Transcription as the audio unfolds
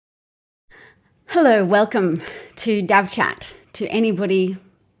Hello, welcome to Dav Chat. To anybody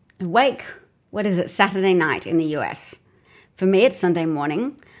awake, what is it, Saturday night in the US? For me, it's Sunday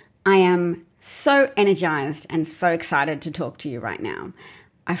morning. I am so energized and so excited to talk to you right now.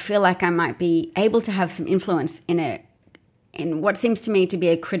 I feel like I might be able to have some influence in what seems to me to be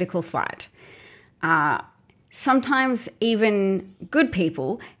a critical fight. Sometimes even good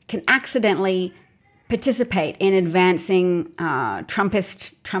people can accidentally participate in advancing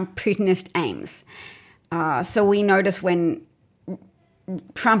Trump-Putinist aims. So we notice when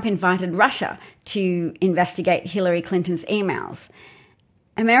Trump invited Russia to investigate Hillary Clinton's emails,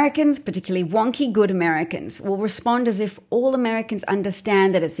 Americans, particularly wonky good Americans, will respond as if all Americans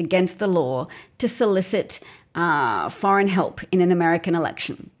understand that it's against the law to solicit foreign help in an American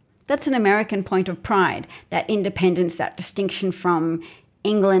election. That's an American point of pride, that independence, that distinction from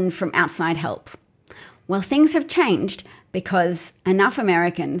England, from outside help. Well, things have changed because enough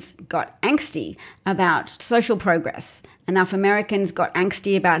Americans got angsty about social progress. Enough Americans got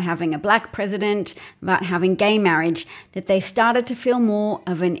angsty about having a black president, about having gay marriage, that they started to feel more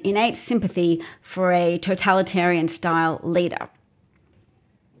of an innate sympathy for a totalitarian-style leader.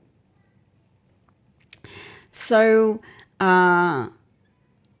 So,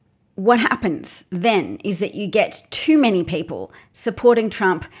 what happens then is that you get too many people supporting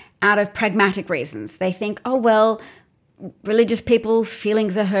Trump out of pragmatic reasons. They think, oh, well, religious people's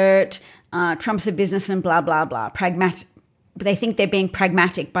feelings are hurt, Trump's a businessman, blah, blah, blah. They think they're being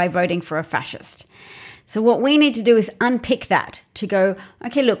pragmatic by voting for a fascist. So what we need to do is unpick that to go,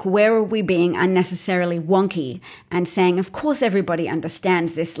 okay, look, where are we being unnecessarily wonky and saying, of course, everybody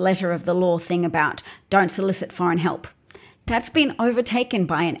understands this letter of the law thing about don't solicit foreign help. That's been overtaken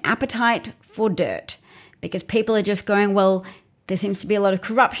by an appetite for dirt because people are just going, well, there seems to be a lot of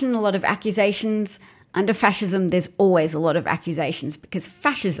corruption, a lot of accusations. Under fascism, there's always a lot of accusations because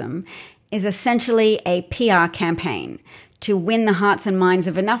fascism is essentially a PR campaign to win the hearts and minds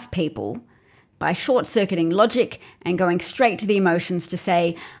of enough people by short-circuiting logic and going straight to the emotions to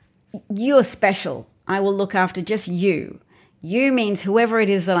say, you're special, I will look after just you. You means whoever it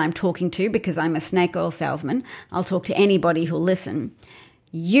is that I'm talking to, because I'm a snake oil salesman. I'll talk to anybody who'll listen.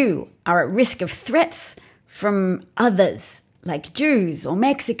 You are at risk of threats from others, like Jews or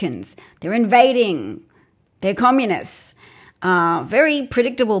Mexicans. They're invading. They're communists. Very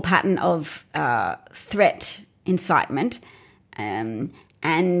predictable pattern of threat incitement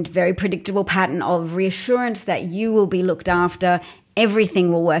and very predictable pattern of reassurance that you will be looked after.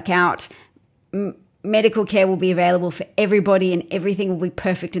 Everything will work out. Medical care will be available for everybody and everything will be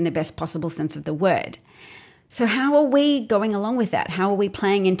perfect in the best possible sense of the word. So how are we going along with that? How are we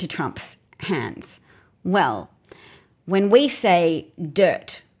playing into Trump's hands? Well, when we say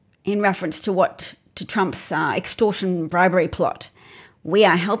dirt in reference to Trump's extortion bribery plot, we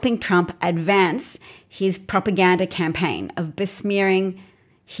are helping Trump advance his propaganda campaign of besmearing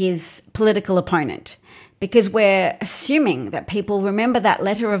his political opponent. Because we're assuming that people remember that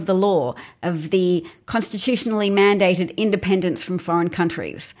letter of the law of the constitutionally mandated independence from foreign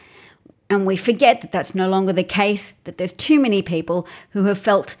countries. And we forget that that's no longer the case, that there's too many people who have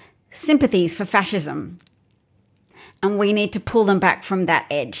felt sympathies for fascism. And we need to pull them back from that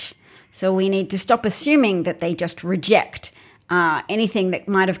edge. So we need to stop assuming that they just reject anything that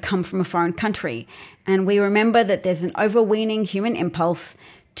might have come from a foreign country. And we remember that there's an overweening human impulse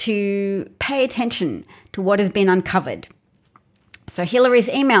to pay attention to what has been uncovered. So Hillary's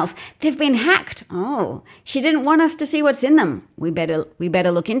emails, they've been hacked. Oh, she didn't want us to see what's in them. We better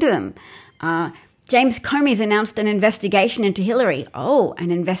look into them. James Comey's announced an investigation into Hillary. Oh,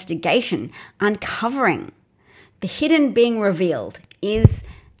 an investigation uncovering. The hidden being revealed is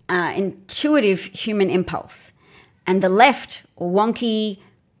intuitive human impulse. And the left, or wonky,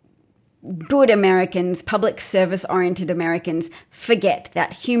 good Americans, public service-oriented Americans, forget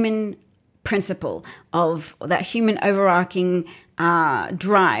that human principle of that human overarching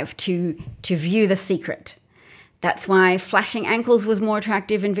drive to view the secret. That's why flashing ankles was more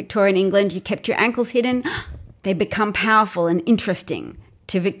attractive in Victorian England. You kept your ankles hidden. They become powerful and interesting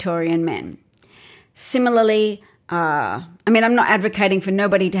to Victorian men. Similarly, I'm not advocating for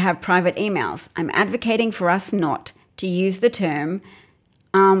nobody to have private emails. I'm advocating for us not to use the term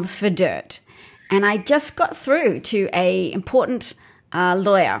arms for dirt. And I just got through to a important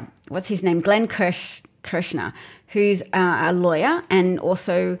lawyer. What's his name? Glenn Kirshner, who's a lawyer and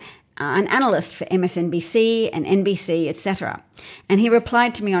also an analyst for MSNBC and NBC, etc. And he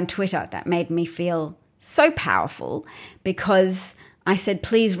replied to me on Twitter. That made me feel so powerful because I said,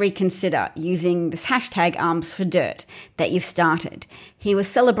 please reconsider using this hashtag arms for dirt that you've started. He was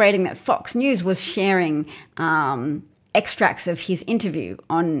celebrating that Fox News was sharing extracts of his interview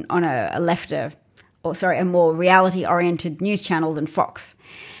on a lefter a more reality-oriented news channel than Fox.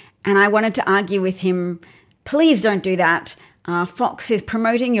 And I wanted to argue with him, please don't do that. Fox is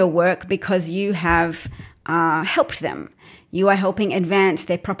promoting your work because you have helped them. You are helping advance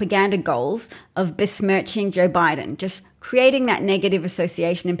their propaganda goals of besmirching Joe Biden, just creating that negative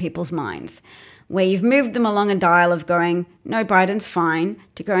association in people's minds, where you've moved them along a dial of going, no, Biden's fine,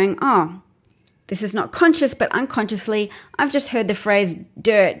 to going, oh, this is not conscious, but unconsciously, I've just heard the phrase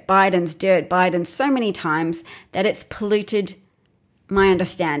dirt Biden so many times that it's polluted my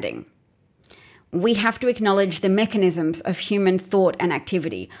understanding. We have to acknowledge the mechanisms of human thought and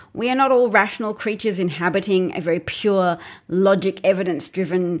activity. We are not all rational creatures inhabiting a very pure, logic,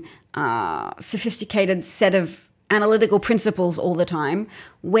 evidence-driven, sophisticated set of analytical principles all the time.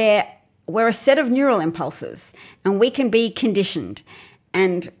 We're a set of neural impulses, and we can be conditioned.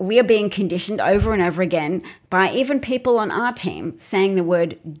 And we are being conditioned over and over again by even people on our team saying the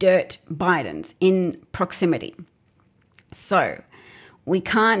word dirt Bidens in proximity. So we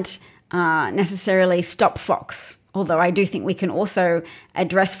can't necessarily stop Fox, although I do think we can also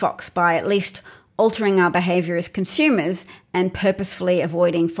address Fox by at least altering our behavior as consumers and purposefully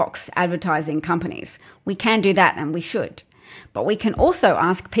avoiding Fox advertising companies. We can do that, and we should. But we can also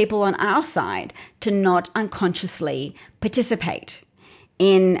ask people on our side to not unconsciously participate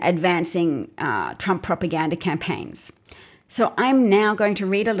in advancing Trump propaganda campaigns. So I'm now going to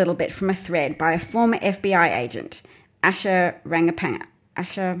read a little bit from a thread by a former FBI agent, Asha Rangappa.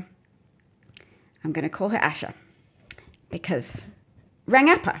 I'm going to call her Asha because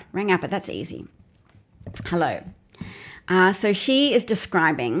Rangappa, that's easy. Hello. So she is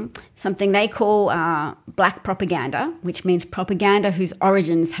describing something they call black propaganda, which means propaganda whose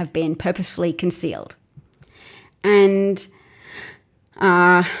origins have been purposefully concealed. And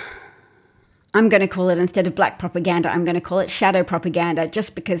I'm going to call it, instead of black propaganda, I'm going to call it shadow propaganda,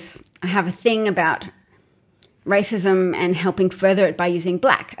 just because I have a thing about racism and helping further it by using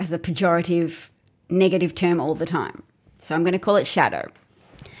black as a pejorative, negative term all the time. So I'm going to call it shadow.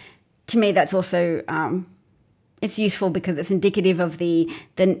 To me, that's also, it's useful because it's indicative of the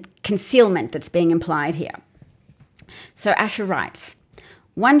concealment that's being implied here. So Asha writes,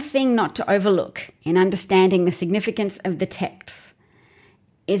 one thing not to overlook in understanding the significance of the texts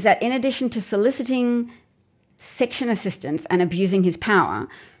is that in addition to soliciting section assistance and abusing his power,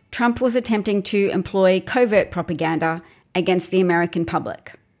 Trump was attempting to employ covert propaganda against the American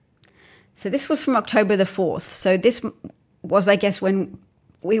public. So this was from October the 4th. So this was, I guess, when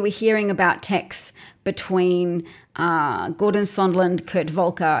we were hearing about texts between Gordon Sondland, Kurt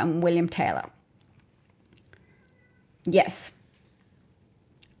Volker, and William Taylor. Yes.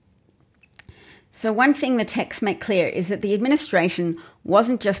 So one thing the texts make clear is that the administration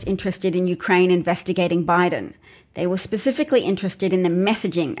wasn't just interested in Ukraine investigating Biden. They were specifically interested in the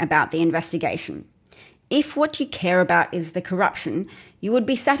messaging about the investigation. If what you care about is the corruption, you would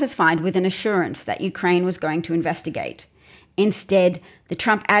be satisfied with an assurance that Ukraine was going to investigate. Instead, the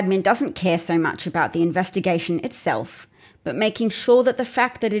Trump admin doesn't care so much about the investigation itself, but making sure that the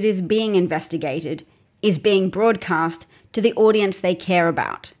fact that it is being investigated is being broadcast to the audience they care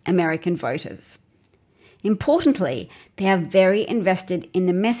about, American voters. Importantly, they are very invested in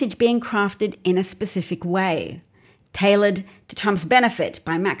the message being crafted in a specific way, tailored to Trump's benefit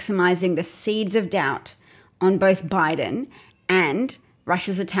by maximizing the seeds of doubt on both Biden and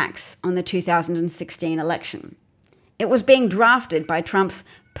Russia's attacks on the 2016 election. It was being drafted by Trump's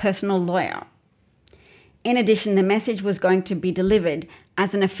personal lawyer. In addition, the message was going to be delivered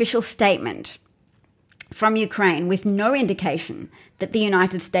as an official statement from Ukraine with no indication that the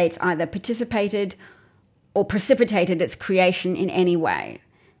United States either participated or precipitated its creation in any way.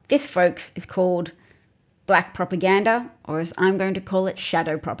 This, folks, is called black propaganda, or as I'm going to call it,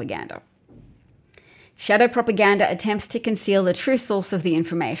 shadow propaganda. Shadow propaganda attempts to conceal the true source of the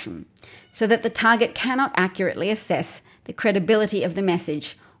information so that the target cannot accurately assess the credibility of the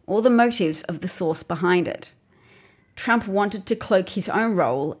message or the motives of the source behind it. Trump wanted to cloak his own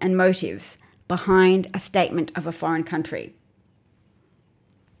role and motives behind a statement of a foreign country.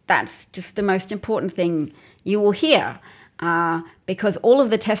 That's just the most important thing you will hear, because all of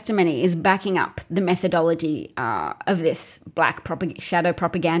the testimony is backing up the methodology of this shadow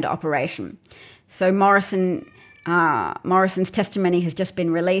propaganda operation. So Morrison's testimony has just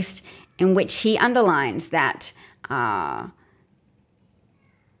been released, in which he underlines that the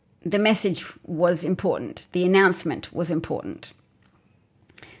message was important, the announcement was important.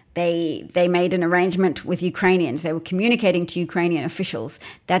 They made an arrangement with Ukrainians. They were communicating to Ukrainian officials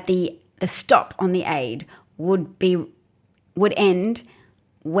that the stop on the aid would end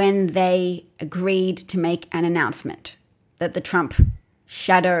when they agreed to make an announcement that the Trump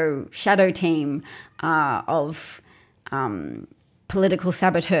shadow team of political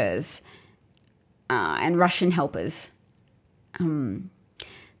saboteurs and Russian helpers.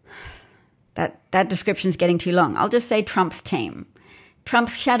 That description's getting too long. I'll just say Trump's team.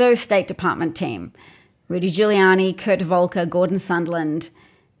 Trump's shadow State Department team. Rudy Giuliani, Kurt Volker, Gordon Sondland,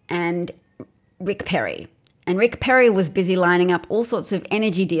 and Rick Perry. And Rick Perry was busy lining up all sorts of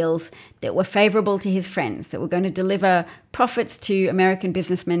energy deals that were favorable to his friends, that were going to deliver profits to American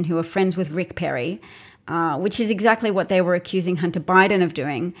businessmen who are friends with Rick Perry, which is exactly what they were accusing Hunter Biden of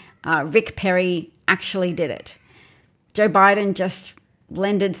doing. Rick Perry actually did it. Joe Biden just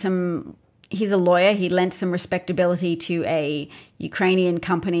lended some... He's a lawyer. He lent some respectability to a Ukrainian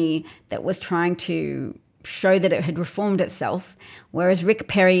company that was trying to show that it had reformed itself, whereas Rick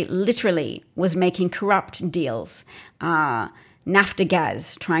Perry literally was making corrupt deals.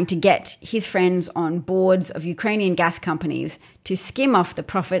 Naftagaz, trying to get his friends on boards of Ukrainian gas companies to skim off the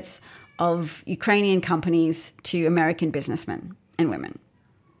profits of Ukrainian companies to American businessmen and women.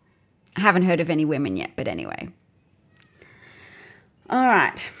 I haven't heard of any women yet, but anyway. All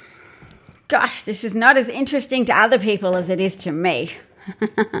right. Gosh, this is not as interesting to other people as it is to me.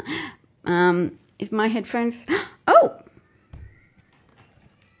 Is my headphones... Oh!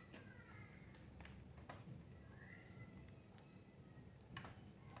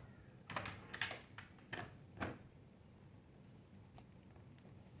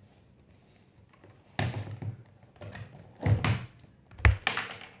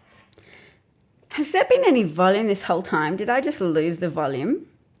 Has there been any volume this whole time? Did I just lose the volume?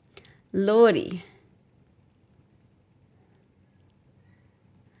 Lordy.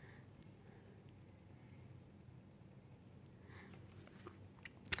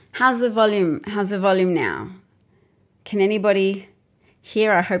 How's the volume now? Can anybody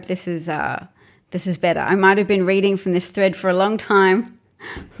hear? I hope this is better. I might have been reading from this thread for a long time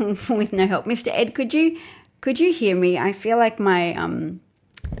with no help. Mr. Ed, could you hear me? I feel like my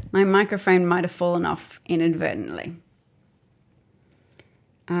microphone might have fallen off inadvertently.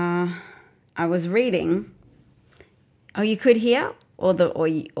 I was reading. Oh, you could hear, or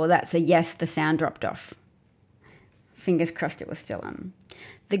that's a yes. The sound dropped off. Fingers crossed it was still on.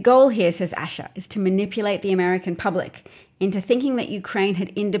 The goal here, says Asher, is to manipulate the American public into thinking that Ukraine had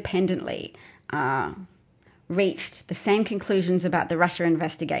independently reached the same conclusions about the Russia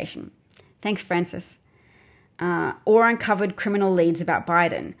investigation. Thanks, Francis. Or uncovered criminal leads about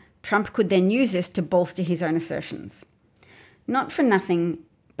Biden. Trump could then use this to bolster his own assertions. Not for nothing,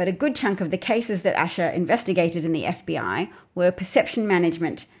 but a good chunk of the cases that Asher investigated in the FBI were perception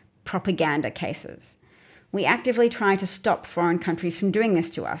management propaganda cases. We actively try to stop foreign countries from doing this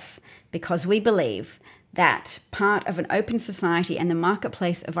to us because we believe that part of an open society and the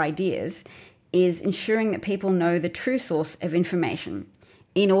marketplace of ideas is ensuring that people know the true source of information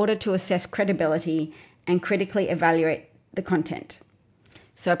in order to assess credibility and critically evaluate the content.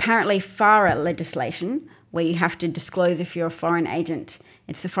 So apparently FARA legislation, where you have to disclose if you're a foreign agent,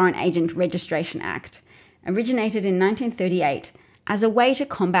 it's the Foreign Agent Registration Act, originated in 1938 as a way to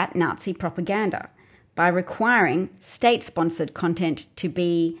combat Nazi propaganda by requiring state-sponsored content to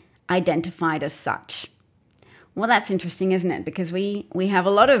be identified as such. Well, that's interesting, isn't it? Because we have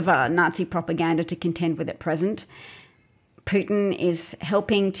a lot of Nazi propaganda to contend with at present. Putin is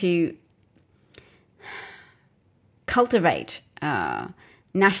helping to cultivate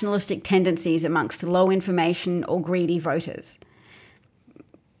nationalistic tendencies amongst low information or greedy voters.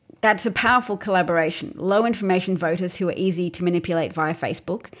 That's a powerful collaboration. Low information voters who are easy to manipulate via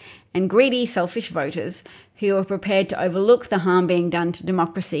Facebook, and greedy, selfish voters who are prepared to overlook the harm being done to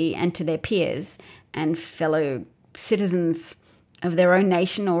democracy and to their peers and fellow citizens of their own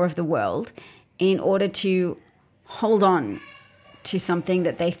nation or of the world in order to hold on to something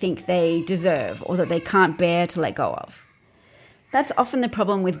that they think they deserve or that they can't bear to let go of. That's often the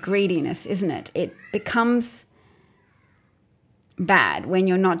problem with greediness, isn't it? It becomes bad when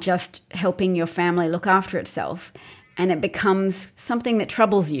you're not just helping your family look after itself, and it becomes something that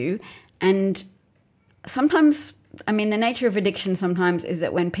troubles you. And sometimes, the nature of addiction sometimes is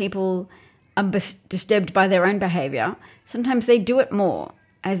that when people are disturbed by their own behavior, sometimes they do it more,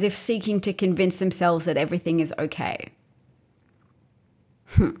 as if seeking to convince themselves that everything is okay.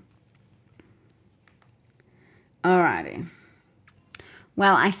 Alrighty.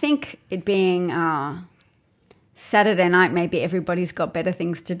 Well, I think it being Saturday night, maybe everybody's got better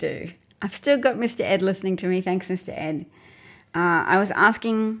things to do. I've still got Mr. Ed listening to me. Thanks, Mr. Ed. I was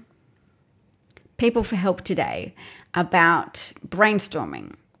asking people for help today about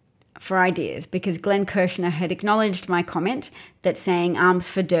brainstorming for ideas because Glenn Kirshner had acknowledged my comment that saying arms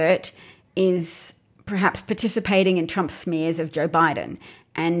for dirt is perhaps participating in Trump's smears of Joe Biden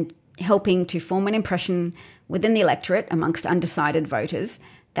and helping to form an impression within the electorate amongst undecided voters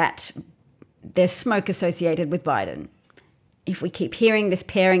that there's smoke associated with Biden. If we keep hearing this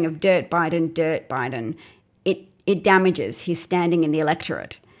pairing of dirt Biden, it damages his standing in the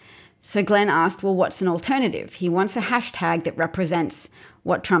electorate. So Glenn asked, well, what's an alternative? He wants a hashtag that represents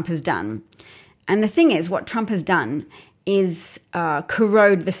what Trump has done. And the thing is, what Trump has done is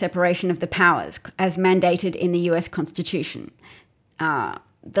corrode the separation of the powers as mandated in the US Constitution.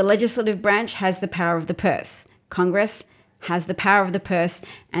 The legislative branch has the power of the purse. Congress has the power of the purse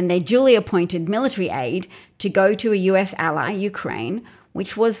and their duly appointed military aid to go to a US ally, Ukraine,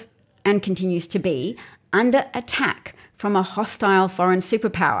 which was and continues to be under attack from a hostile foreign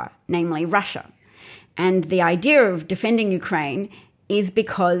superpower, namely Russia. And the idea of defending Ukraine is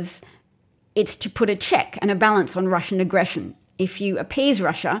because it's to put a check and a balance on Russian aggression. If you appease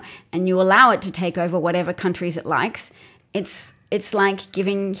Russia and you allow it to take over whatever countries it likes, it's like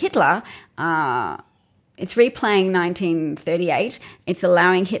giving Hitler, it's replaying 1938. It's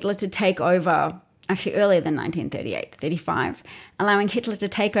allowing Hitler to take over, actually earlier than 1938, 35, allowing Hitler to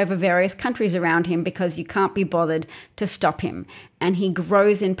take over various countries around him because you can't be bothered to stop him. And he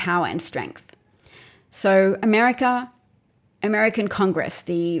grows in power and strength. So American Congress,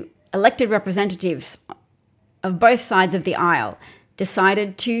 the elected representatives of both sides of the aisle,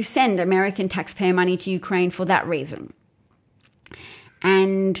 decided to send American taxpayer money to Ukraine for that reason.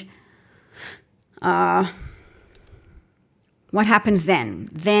 And what happens then?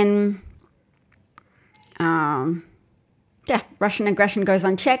 Russian aggression goes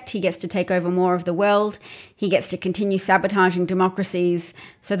unchecked. He gets to take over more of the world. He gets to continue sabotaging democracies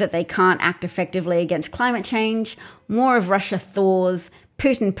so that they can't act effectively against climate change. More of Russia thaws.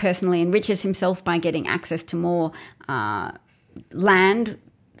 Putin personally enriches himself by getting access to more land.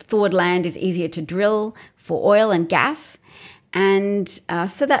 Thawed land is easier to drill for oil and gas. And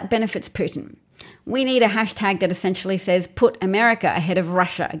so that benefits Putin. We need a hashtag that essentially says, put America ahead of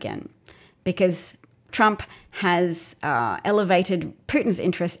Russia again, because Trump has elevated Putin's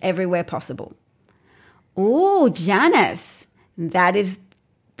interests everywhere possible. Ooh, Janice, that is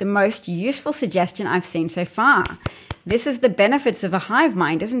the most useful suggestion I've seen so far. This is the benefits of a hive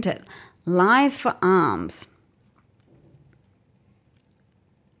mind, isn't it? Lies for arms.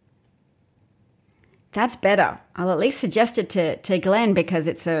 That's better. I'll at least suggest it to Glenn because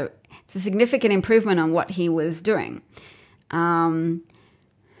it's a significant improvement on what he was doing. Hooray,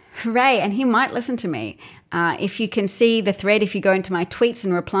 and he might listen to me. If you can see the thread, if you go into my tweets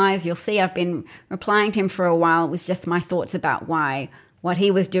and replies, you'll see I've been replying to him for a while with just my thoughts about why what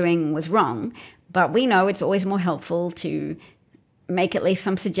he was doing was wrong. But we know it's always more helpful to make at least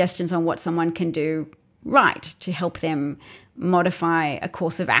some suggestions on what someone can do right to help them modify a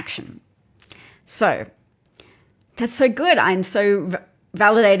course of action. So that's so good. I'm so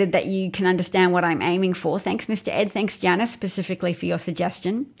validated that you can understand what I'm aiming for. Thanks, Mr. Ed. Thanks, Janice, specifically for your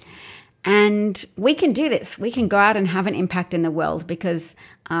suggestion. And we can do this. We can go out and have an impact in the world because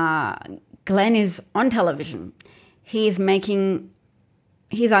Glenn is on television. He's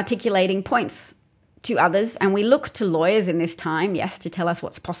articulating points to others, and we look to lawyers in this time, yes, to tell us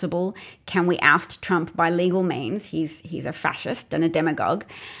what's possible. Can we oust Trump by legal means? He's a fascist and a demagogue.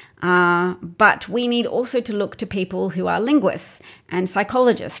 But we need also to look to people who are linguists and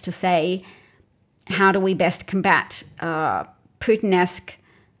psychologists to say, how do we best combat Putin-esque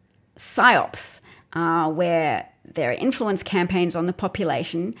psyops, where there are influence campaigns on the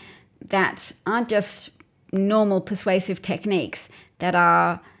population that aren't just normal persuasive techniques, that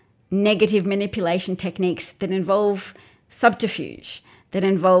are negative manipulation techniques that involve subterfuge, that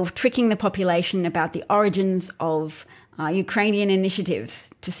involve tricking the population about the origins of Ukrainian initiatives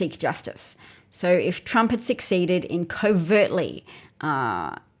to seek justice. So if Trump had succeeded in covertly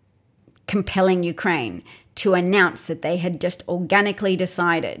compelling Ukraine to announce that they had just organically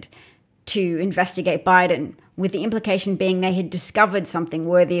decided to investigate Biden, with the implication being they had discovered something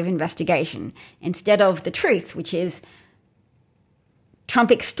worthy of investigation, instead of the truth, which is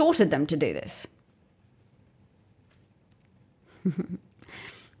Trump extorted them to do this.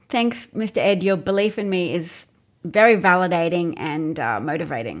 Thanks, Mr. Ed. Your belief in me is very validating and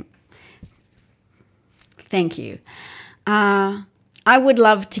motivating. Thank you. I would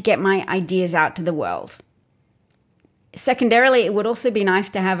love to get my ideas out to the world. Secondarily, it would also be nice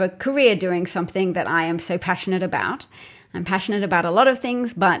to have a career doing something that I am so passionate about. I'm passionate about a lot of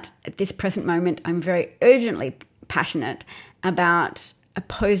things, but at this present moment, I'm very urgently passionate about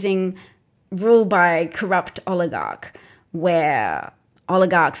opposing rule by corrupt oligarch, where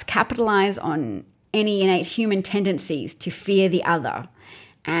oligarchs capitalize on any innate human tendencies to fear the other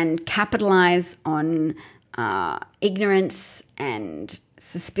and capitalize on ignorance and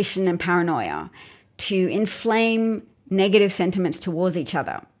suspicion and paranoia to inflame negative sentiments towards each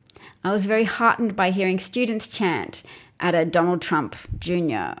other. I was very heartened by hearing students chant at a Donald Trump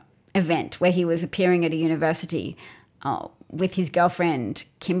Jr. event where he was appearing at a university with his girlfriend,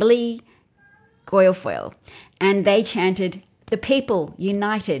 Kimberly Guilfoyle, and they chanted, "The people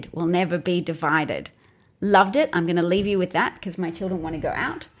united will never be divided." Loved it. I'm going to leave you with that because my children want to go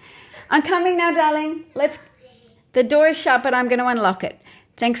out. I'm coming now, darling. The door is shut, but I'm going to unlock it.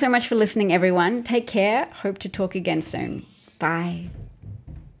 Thanks so much for listening, everyone. Take care. Hope to talk again soon. Bye.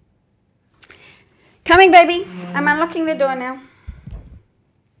 Coming, baby. I'm unlocking the door now.